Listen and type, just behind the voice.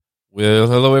Well,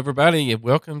 hello, everybody, and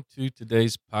welcome to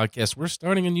today's podcast. We're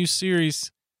starting a new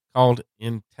series called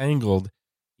Entangled.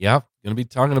 Yep, going to be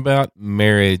talking about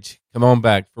marriage. Come on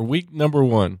back for week number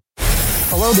 1.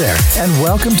 Hello there, and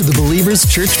welcome to the Believers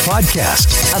Church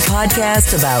Podcast. A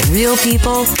podcast about real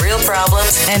people, real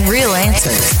problems, and real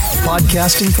answers.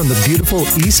 Podcasting from the beautiful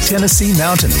East Tennessee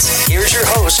mountains. Here's your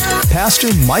host, Pastor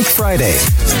Mike Friday.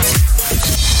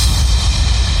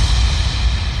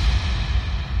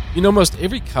 You know, most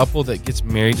every couple that gets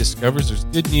married discovers there's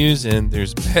good news and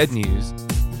there's bad news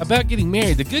about getting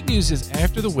married. The good news is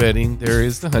after the wedding, there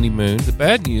is the honeymoon. The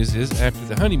bad news is after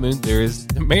the honeymoon, there is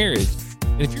the marriage.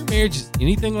 And if your marriage is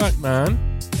anything like mine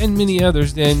and many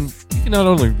others, then you can not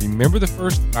only remember the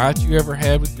first fight you ever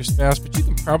had with your spouse, but you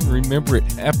can probably remember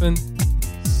it happened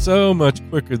so much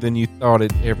quicker than you thought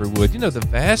it ever would. You know, the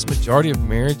vast majority of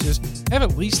marriages have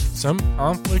at least some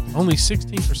conflict. Only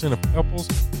 16% of couples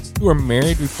who are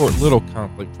married report little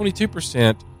conflict.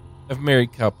 22% of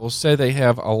married couples say they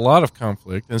have a lot of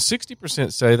conflict, and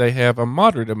 60% say they have a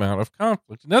moderate amount of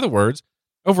conflict. In other words,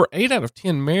 over 8 out of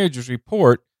 10 marriages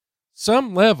report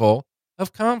some level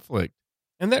of conflict.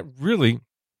 And that really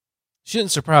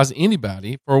shouldn't surprise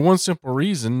anybody for one simple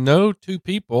reason: no two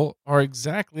people are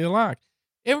exactly alike.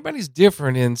 Everybody's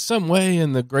different in some way,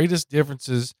 and the greatest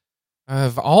differences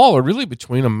of all are really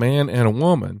between a man and a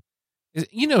woman.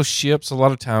 You know, ships a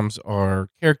lot of times are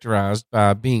characterized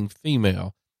by being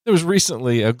female. There was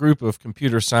recently a group of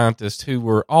computer scientists who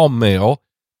were all male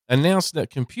announced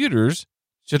that computers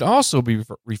should also be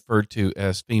referred to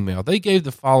as female. They gave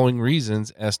the following reasons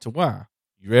as to why.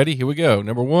 You ready? Here we go.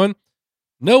 Number 1,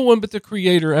 no one but the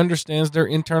creator understands their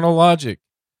internal logic.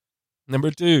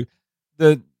 Number 2,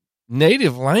 the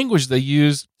native language they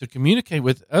use to communicate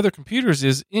with other computers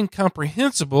is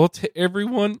incomprehensible to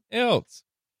everyone else.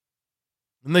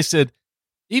 And they said,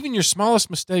 even your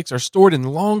smallest mistakes are stored in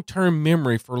long-term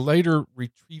memory for later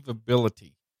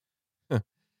retrievability.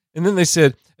 And then they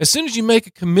said, as soon as you make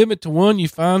a commitment to one, you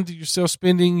find yourself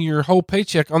spending your whole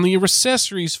paycheck on the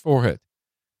accessories for it.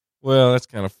 Well, that's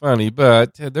kind of funny,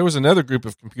 but there was another group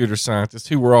of computer scientists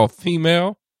who were all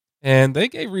female, and they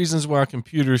gave reasons why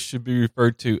computers should be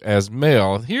referred to as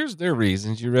male. Here's their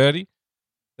reasons. You ready?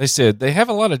 They said they have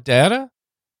a lot of data,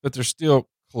 but they're still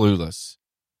clueless.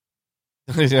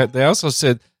 They also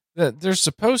said that they're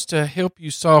supposed to help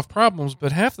you solve problems,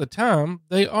 but half the time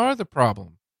they are the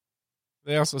problem.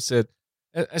 They also said,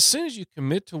 as soon as you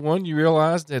commit to one, you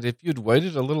realize that if you'd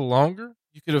waited a little longer,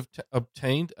 you could have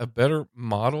obtained a better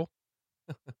model.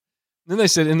 Then they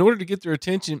said, in order to get their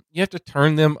attention, you have to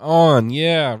turn them on.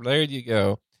 Yeah, there you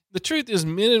go. The truth is,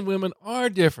 men and women are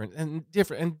different, and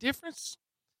differences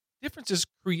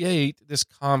create this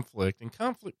conflict, and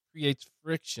conflict creates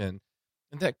friction.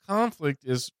 And that conflict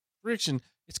is friction.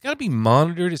 It's got to be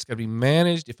monitored. It's got to be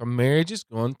managed if a marriage is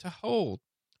going to hold.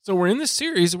 So we're in this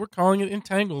series, and we're calling it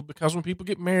Entangled, because when people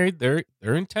get married, they're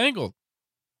entangled.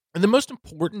 And the most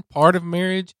important part of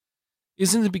marriage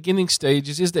is in the beginning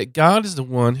stages, is that God is the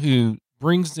one who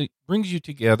brings you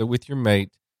together with your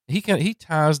mate. He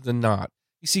ties the knot.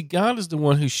 You see, God is the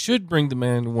one who should bring the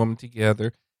man and woman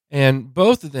together, and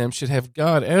both of them should have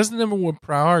God as the number one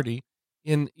priority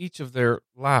in each of their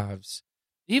lives.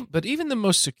 But even the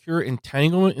most secure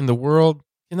entanglement in the world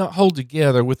cannot hold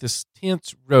together with this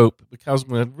tense rope, because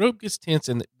when a rope gets tense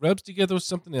and it rubs together with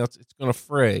something else, it's going to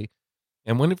fray.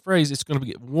 And when it frays, it's going to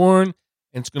get worn,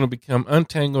 and it's going to become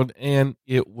untangled, and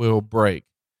it will break.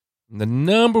 And the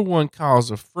number one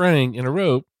cause of fraying in a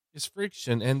rope is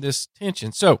friction and this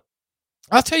tension. So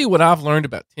I'll tell you what I've learned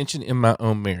about tension in my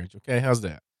own marriage. Okay, how's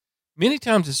that? Many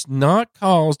times it's not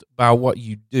caused by what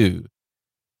you do.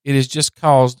 It is just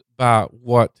caused by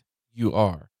what you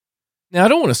are. Now, I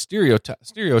don't want to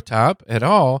stereotype at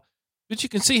all, but you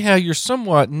can see how your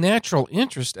somewhat natural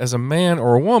interest as a man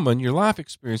or a woman, your life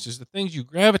experiences, the things you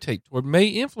gravitate toward, may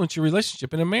influence your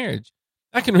relationship in a marriage.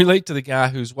 I can relate to the guy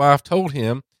whose wife told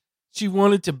him she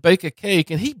wanted to bake a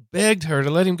cake, and he begged her to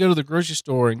let him go to the grocery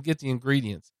store and get the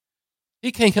ingredients.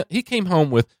 He came home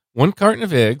with 1 carton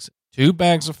of eggs, 2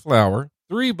 bags of flour,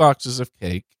 3 boxes of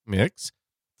cake mix,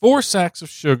 4 sacks of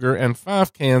sugar, and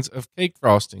 5 cans of cake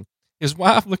frosting. His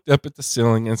wife looked up at the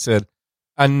ceiling and said,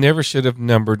 I never should have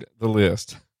numbered the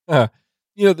list. The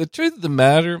truth of the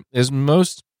matter is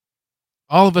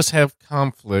all of us have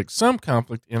some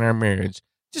conflict in our marriage,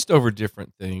 just over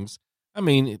different things. I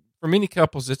mean, for many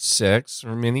couples, it's sex.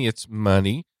 For many, it's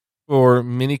money. For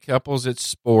many couples, it's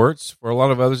sports. For a lot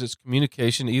of others, it's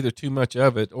communication, either too much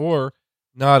of it or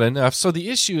not enough. So the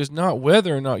issue is not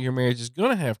whether or not your marriage is going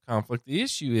to have conflict. The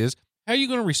issue is how are you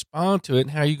going to respond to it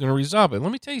and how are you going to resolve it.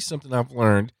 Let me tell you something I've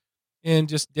learned in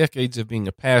just decades of being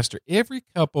a pastor. Every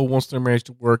couple wants their marriage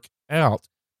to work out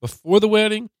before the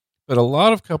wedding, but a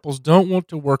lot of couples don't want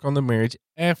to work on the marriage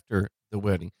after the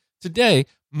wedding. Today,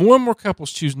 more and more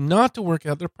couples choose not to work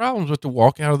out their problems, but to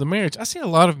walk out of the marriage. I see a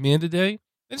lot of men today,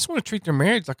 they just want to treat their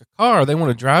marriage like a car. They want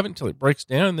to drive it until it breaks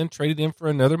down and then trade it in for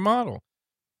another model.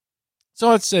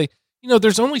 So I'd say,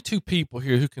 there's only two people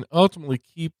here who can ultimately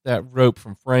keep that rope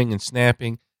from fraying and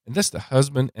snapping, and that's the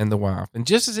husband and the wife. And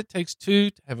just as it takes two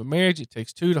to have a marriage, it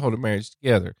takes two to hold a marriage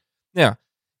together. Now,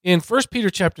 in 1 Peter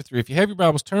chapter 3, if you have your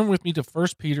Bibles, turn with me to 1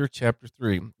 Peter chapter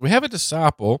 3. We have a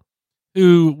disciple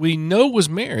who we know was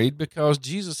married because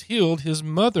Jesus healed his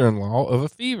mother-in-law of a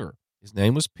fever. His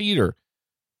name was Peter.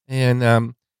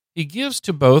 And he gives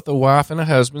to both a wife and a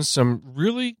husband some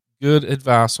really good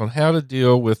advice on how to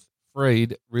deal with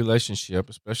frayed relationship,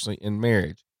 especially in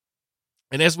marriage.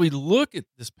 And as we look at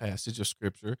this passage of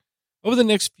Scripture over the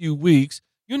next few weeks,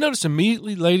 you'll notice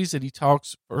immediately, ladies, that he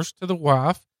talks first to the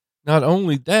wife. Not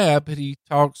only that, but he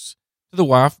talks to the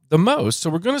wife the most. So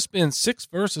we're going to spend 6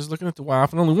 verses looking at the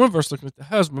wife and only 1 verse looking at the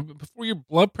husband. But before your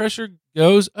blood pressure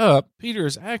goes up, Peter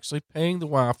is actually paying the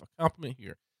wife a compliment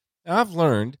here. Now, I've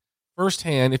learned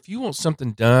firsthand, if you want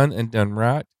something done and done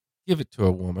right, give it to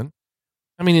a woman.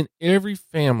 I mean, in every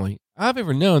family I've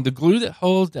ever known, the glue that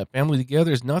holds that family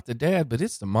together is not the dad, but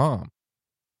it's the mom.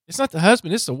 It's not the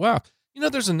husband, it's the wife.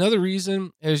 There's another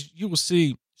reason, as you will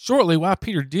see shortly, why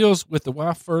Peter deals with the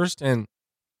wife first, and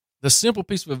the simple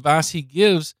piece of advice he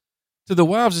gives to the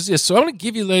wives is this. So I'm going to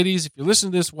give you, ladies, if you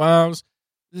listen to this, wives,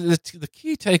 the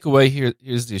key takeaway here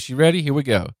is this. You ready? Here we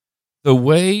go. The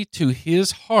way to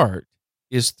his heart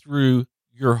is through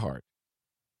your heart.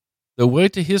 The way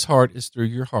to his heart is through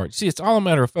your heart. See, it's all a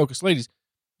matter of focus. Ladies,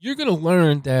 you're going to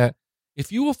learn that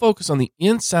if you will focus on the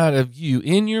inside of you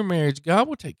in your marriage, God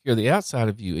will take care of the outside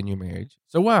of you in your marriage.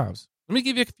 So wives, let me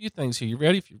give you a few things here. You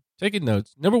ready? If you're taking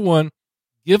notes. Number 1,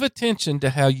 give attention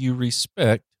to how you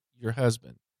respect your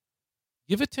husband.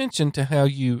 Give attention to how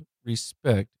you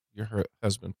respect your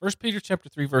husband. 1 Peter chapter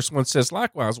 3, verse 1 says,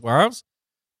 likewise, wives,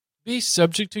 be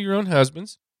subject to your own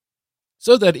husbands,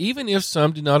 so that even if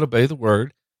some do not obey the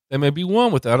word, they may be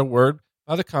won without a word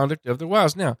by the conduct of their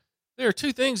wives. Now, there are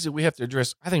 2 things that we have to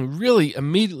address, I think, really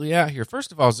immediately out here.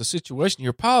 First of all, is the situation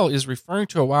here. Paul is referring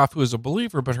to a wife who is a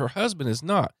believer, but her husband is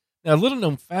not. Now, a little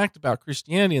known fact about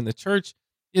Christianity and the church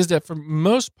is that for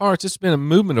most parts, it's been a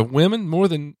movement of women more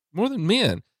than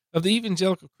men. Of the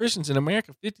evangelical Christians in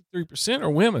America, 53% are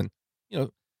women.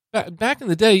 Back in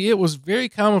the day, it was very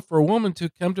common for a woman to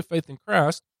come to faith in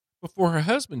Christ before her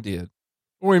husband did.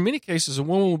 Or in many cases, a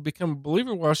woman would become a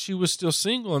believer while she was still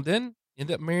single and then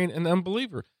end up marrying an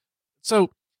unbeliever.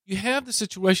 So you have the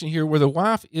situation here where the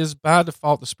wife is by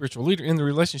default the spiritual leader in the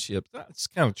relationship. That's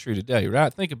kind of true today,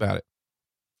 right? Think about it.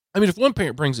 I mean, if one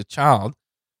parent brings a child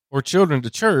or children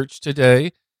to church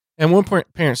today and one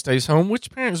parent stays home, which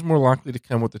parent is more likely to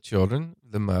come with the children?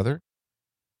 The mother.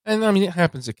 And I mean, it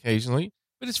happens occasionally,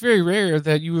 but it's very rare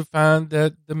that you would find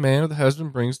that the man or the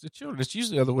husband brings the children. It's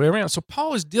usually the other way around. So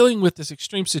Paul is dealing with this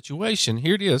extreme situation.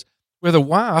 Here it is, where the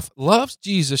wife loves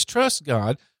Jesus, trusts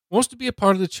God, wants to be a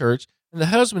part of the church, and the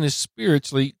husband is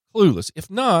spiritually clueless, if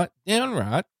not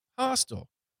downright hostile.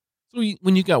 So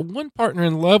when you got one partner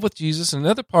in love with Jesus and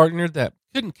another partner that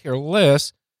couldn't care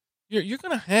less, you're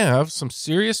going to have some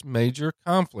serious major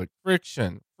conflict,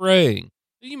 friction, fraying.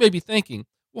 You may be thinking,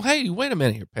 well, hey, wait a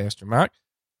minute here, Pastor Mike.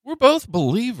 We're both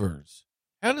believers.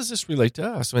 How does this relate to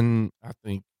us? And I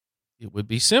think it would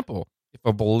be simple. If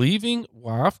a believing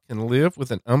wife can live with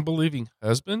an unbelieving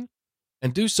husband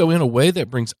and do so in a way that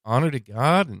brings honor to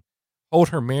God and hold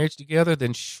her marriage together,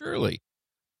 then surely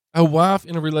a wife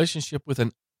in a relationship with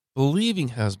an believing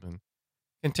husband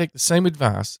can take the same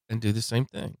advice and do the same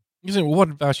thing. You say, well, what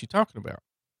advice are you talking about?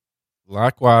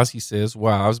 Likewise, he says,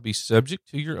 wives, be subject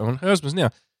to your own husbands.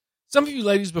 Now, some of you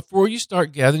ladies, before you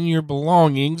start gathering your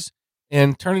belongings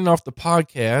and turning off the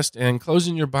podcast and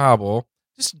closing your Bible,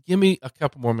 just give me a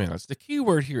couple more minutes. The key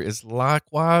word here is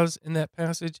likewise in that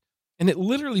passage, and it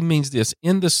literally means this,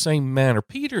 in the same manner.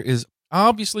 Peter is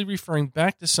obviously referring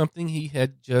back to something he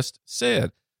had just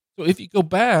said. So if you go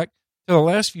back to the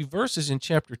last few verses in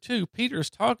chapter 2, Peter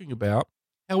is talking about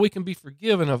how we can be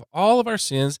forgiven of all of our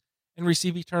sins and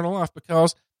receive eternal life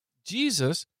because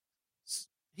Jesus,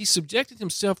 he subjected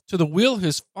himself to the will of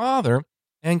his Father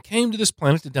and came to this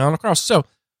planet to die on the cross. So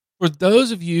for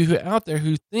those of you who out there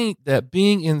who think that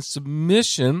being in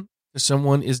submission to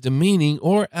someone is demeaning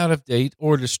or out of date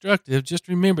or destructive, just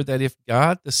remember that if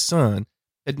God the Son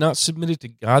had not submitted to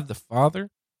God the Father,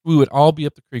 we would all be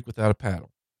up the creek without a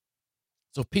paddle.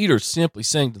 So Peter's simply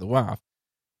saying to the wife,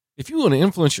 if you want to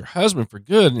influence your husband for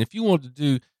good, and if you want to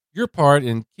do your part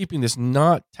in keeping this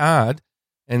knot tied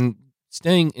and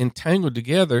staying entangled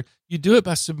together, you do it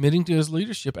by submitting to his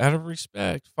leadership out of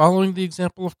respect, following the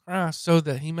example of Christ so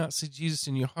that he might see Jesus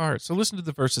in your heart. So listen to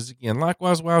the verses again.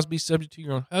 Likewise, wives, be subject to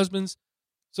your own husbands,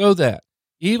 so that,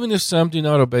 even if some do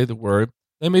not obey the word,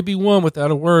 they may be won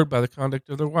without a word by the conduct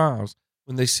of their wives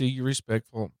when they see your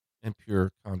respectful and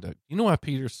pure conduct. You know why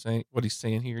Peter's saying what he's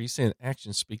saying here? He's saying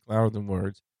actions speak louder than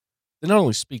words. They not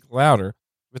only speak louder,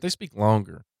 but they speak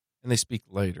longer and they speak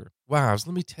later. Wives,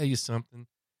 let me tell you something.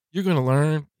 You're going to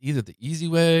learn either the easy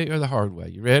way or the hard way.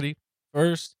 You ready?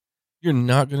 First, you're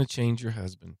not going to change your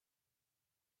husband.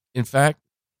 In fact,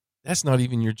 that's not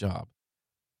even your job.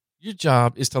 Your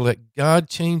job is to let God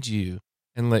change you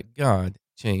and let God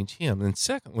change him. And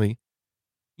secondly,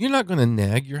 you're not going to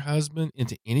nag your husband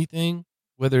into anything,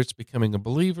 whether it's becoming a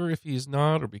believer if he is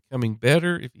not, or becoming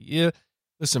better if he is.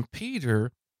 Listen,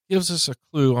 Peter gives us a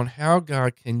clue on how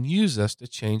God can use us to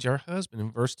change our husband.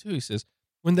 In verse 2, he says,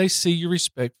 when they see your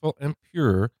respectful and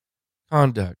pure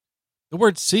conduct. The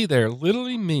word see there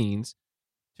literally means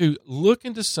to look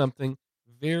into something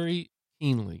very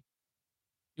keenly.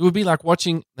 It would be like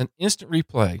watching an instant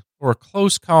replay or a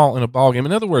close call in a ball game.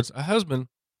 In other words, a husband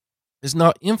is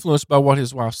not influenced by what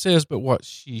his wife says, but what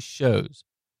she shows.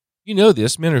 You know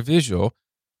this, men are visual,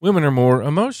 women are more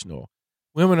emotional.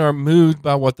 Women are moved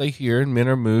by what they hear, and men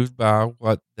are moved by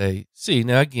what they see.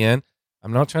 Now, again,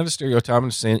 I'm not trying to stereotype, I'm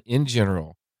just saying in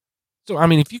general. So, I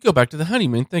mean, if you go back to the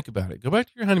honeymoon, think about it. Go back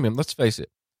to your honeymoon. Let's face it.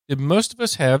 Did most of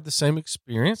us have the same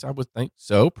experience? I would think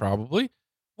so, probably.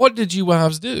 What did you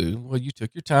wives do? Well, you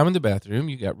took your time in the bathroom.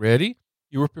 You got ready.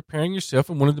 You were preparing yourself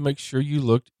and wanted to make sure you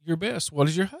looked your best. What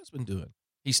is your husband doing?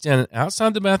 He's standing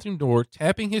outside the bathroom door,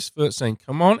 tapping his foot, saying,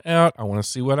 come on out. I want to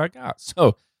see what I got.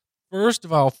 So, first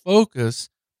of all, focus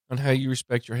on how you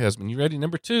respect your husband. You ready?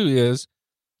 Number 2 is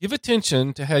give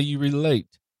attention to how you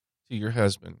relate to your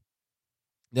husband.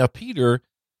 Now, Peter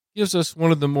gives us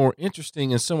one of the more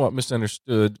interesting and somewhat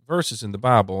misunderstood verses in the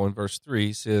Bible. In verse 3,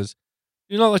 he says,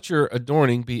 do not let your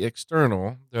adorning be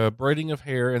external, the braiding of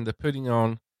hair and the putting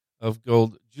on of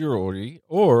gold jewelry,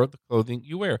 or the clothing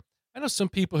you wear. I know some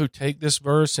people who take this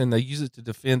verse and they use it to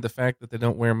defend the fact that they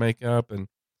don't wear makeup, and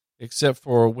except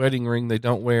for a wedding ring, they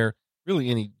don't wear really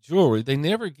any jewelry. They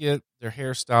never get their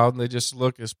hair styled, and they just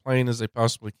look as plain as they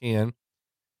possibly can.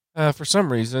 For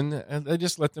some reason, and they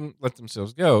just let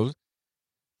themselves go.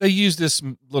 They use this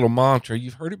little mantra.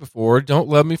 You've heard it before. Don't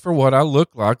love me for what I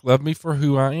look like. Love me for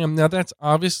who I am. Now, that's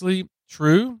obviously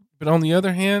true. But on the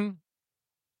other hand,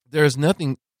 there is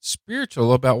nothing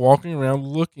spiritual about walking around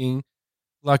looking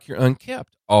like you're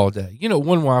unkept all day. You know,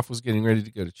 one wife was getting ready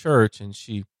to go to church, and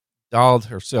she dolled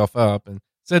herself up and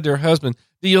said to her husband,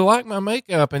 do you like my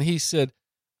makeup? And he said,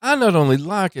 I not only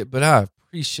like it, but I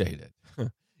appreciate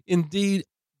it. Indeed,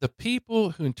 the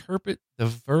people who interpret the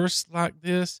verse like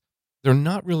this, they're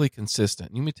not really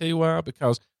consistent. Let me tell you why.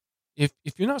 Because if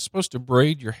you're not supposed to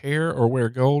braid your hair or wear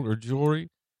gold or jewelry,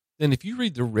 then if you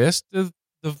read the rest of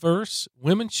the verse,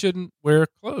 women shouldn't wear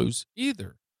clothes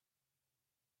either.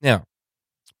 Now,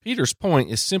 Peter's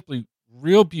point is simply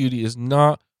real beauty is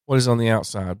not what is on the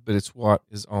outside, but it's what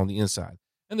is on the inside.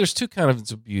 And there's 2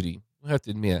 kinds of beauty, we have to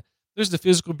admit. There's the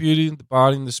physical beauty of the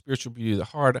body and the spiritual beauty of the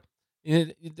heart.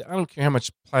 I don't care how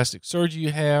much plastic surgery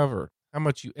you have or how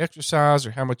much you exercise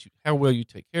or how well you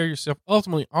take care of yourself.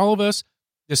 Ultimately, all of us,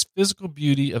 this physical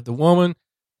beauty of the woman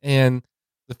and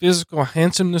the physical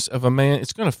handsomeness of a man,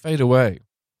 it's going to fade away.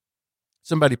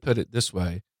 Somebody put it this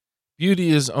way: beauty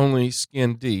is only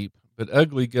skin deep, but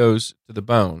ugly goes to the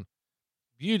bone.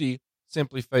 Beauty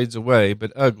simply fades away,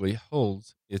 but ugly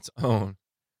holds its own.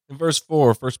 In verse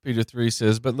 4, 1 Peter 3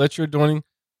 says, but let your adorning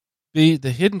be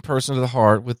the hidden person of the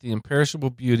heart with the imperishable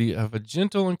beauty of a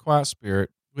gentle and quiet spirit,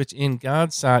 which in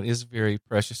God's sight is very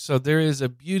precious. So there is a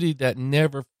beauty that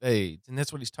never fades, and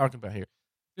that's what he's talking about here.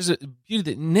 There's a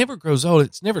beauty that never grows old.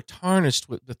 It's never tarnished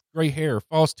with gray hair, or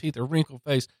false teeth, or wrinkled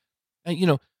face. And, you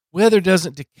know, weather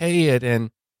doesn't decay it,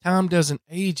 and time doesn't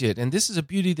age it. And this is a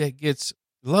beauty that gets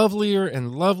lovelier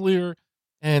and lovelier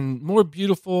and more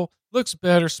beautiful, looks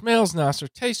better, smells nicer,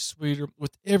 tastes sweeter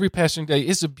with every passing day.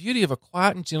 It's the beauty of a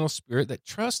quiet and gentle spirit that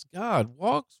trusts God,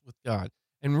 walks with God,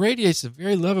 and radiates the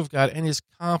very love of God and is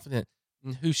confident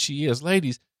in who she is.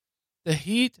 Ladies, the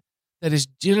heat that is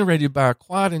generated by a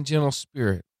quiet and gentle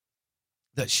spirit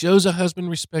that shows a husband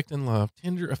respect and love,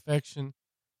 tender affection,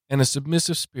 and a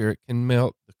submissive spirit can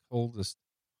melt the coldest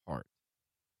heart.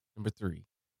 Number 3,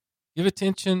 give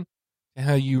attention to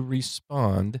how you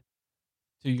respond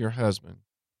to your husband.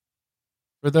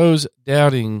 For those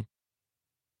doubting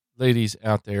ladies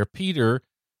out there, Peter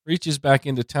reaches back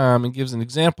into time and gives an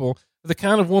example The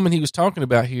kind of woman he was talking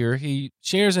about here, he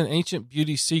shares an ancient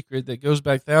beauty secret that goes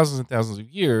back thousands and thousands of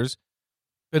years,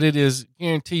 but it is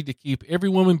guaranteed to keep every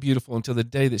woman beautiful until the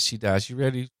day that she dies. You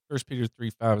ready? 1 Peter 3,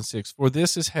 5, and 6. For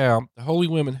this is how the holy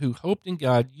women who hoped in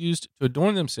God used to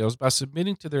adorn themselves by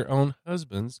submitting to their own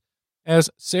husbands,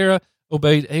 as Sarah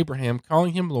obeyed Abraham,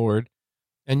 calling him Lord,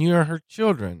 and you are her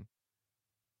children,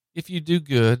 if you do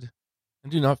good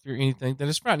and do not fear anything that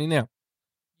is frightening. Now,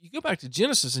 you go back to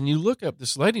Genesis and you look up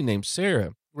this lady named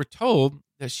Sarah. We're told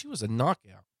that she was a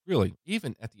knockout, really,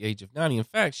 even at the age of 90. In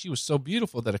fact, she was so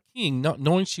beautiful that a king, not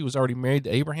knowing she was already married to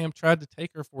Abraham, tried to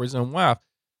take her for his own wife.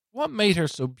 What made her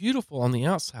so beautiful on the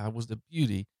outside was the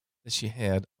beauty that she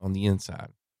had on the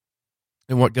inside.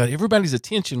 And what got everybody's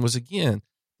attention was, again,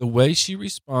 the way she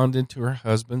responded to her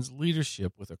husband's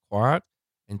leadership with a quiet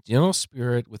and gentle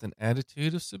spirit, with an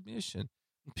attitude of submission.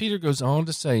 And Peter goes on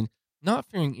to say, not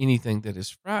fearing anything that is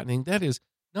frightening, that is,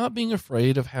 not being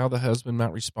afraid of how the husband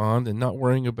might respond and not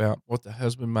worrying about what the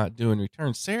husband might do in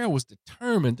return. Sarah was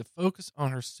determined to focus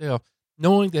on herself,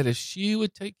 knowing that if she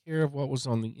would take care of what was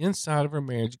on the inside of her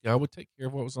marriage, God would take care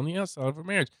of what was on the outside of her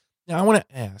marriage. Now, I want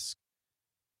to ask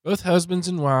both husbands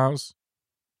and wives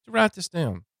to write this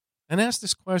down and ask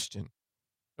this question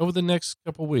over the next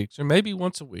couple weeks, or maybe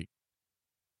once a week.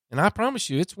 And I promise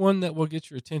you, it's one that will get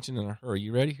your attention in a hurry.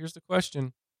 You ready? Here's the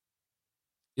question.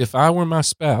 If I were my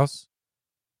spouse,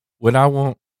 would I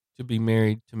want to be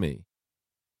married to me?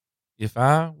 If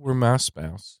I were my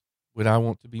spouse, would I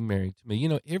want to be married to me? You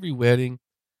know, every wedding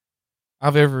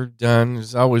I've ever done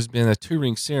has always been a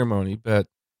 2-ring ceremony, but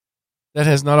that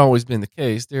has not always been the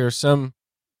case. There are some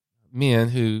men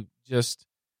who just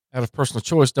out of personal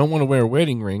choice don't want to wear a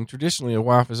wedding ring. Traditionally, a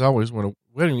wife has always worn a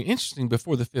wedding ring. Interesting,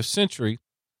 before the 5th century,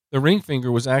 the ring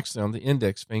finger was actually on the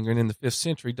index finger, and in the 5th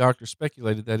century, doctors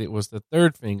speculated that it was the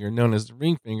 3rd finger, known as the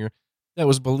ring finger, that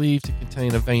was believed to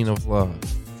contain a vein of love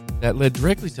that led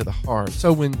directly to the heart.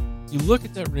 So when you look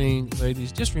at that ring,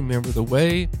 ladies, just remember the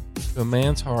way to a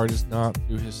man's heart is not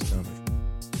through his stomach.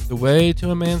 The way to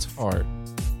a man's heart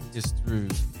is through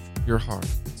your heart.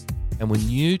 And when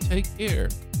you take care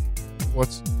of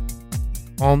what's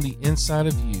on the inside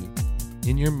of you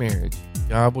in your marriage,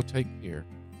 God will take care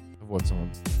of what's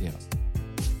on the outside.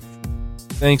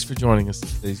 Thanks for joining us in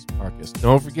today's podcast.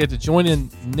 Don't forget to join in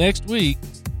next week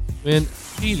when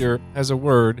Peter has a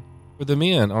word for the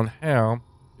men on how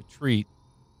to treat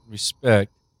and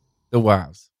respect the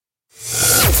wives.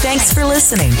 Thanks for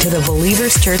listening to the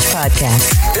Believers Church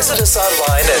podcast. Visit us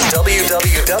online at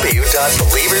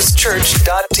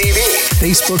www.believerschurch.tv,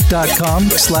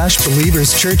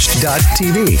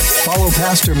 facebook.com/believerschurch.tv. Follow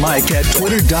Pastor Mike at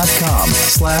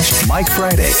twitter.com/Mike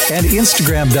Friday and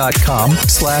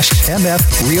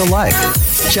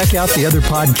instagram.com/mfreallife. Check out the other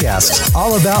podcasts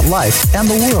all about life and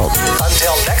the world.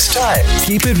 Until next time,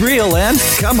 keep it real and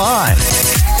come on.